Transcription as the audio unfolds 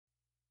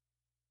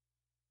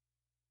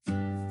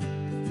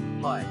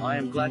Hi, I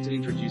am glad to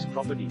introduce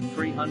property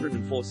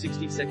 304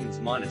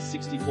 62nd minus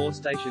 64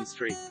 Station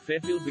Street,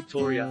 Fairfield,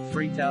 Victoria,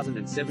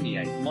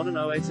 3078. Modern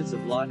oasis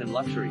of light and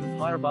luxury,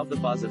 high above the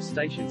buzz of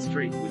Station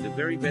Street, with the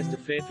very best of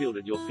Fairfield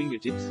at your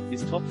fingertips.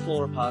 This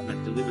top-floor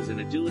apartment delivers an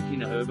idyllic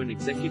inner urban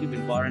executive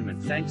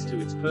environment thanks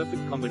to its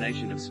perfect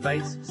combination of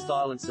space,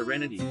 style and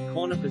serenity,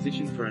 corner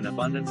position for an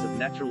abundance of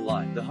natural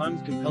light. The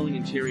home's compelling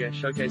interior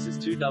showcases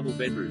 2 double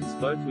bedrooms,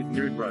 both with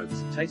mirrored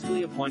robes,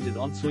 tastefully appointed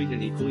ensuite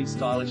and equally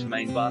stylish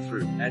main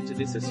bathroom. Add to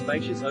this a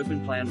spacious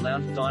open-plan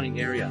lounge dining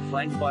area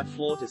flanked by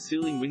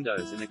floor-to-ceiling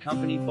windows and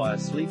accompanied by a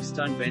sleek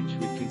stone bench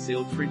with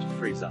concealed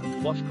fridge-freezer,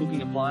 wash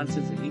cooking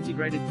appliances and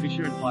integrated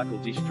Fisher &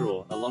 Paykel dish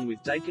drawer, along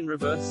with Daikin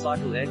reverse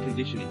cycle air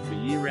conditioning for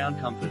year-round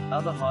comfort.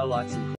 Other highlights include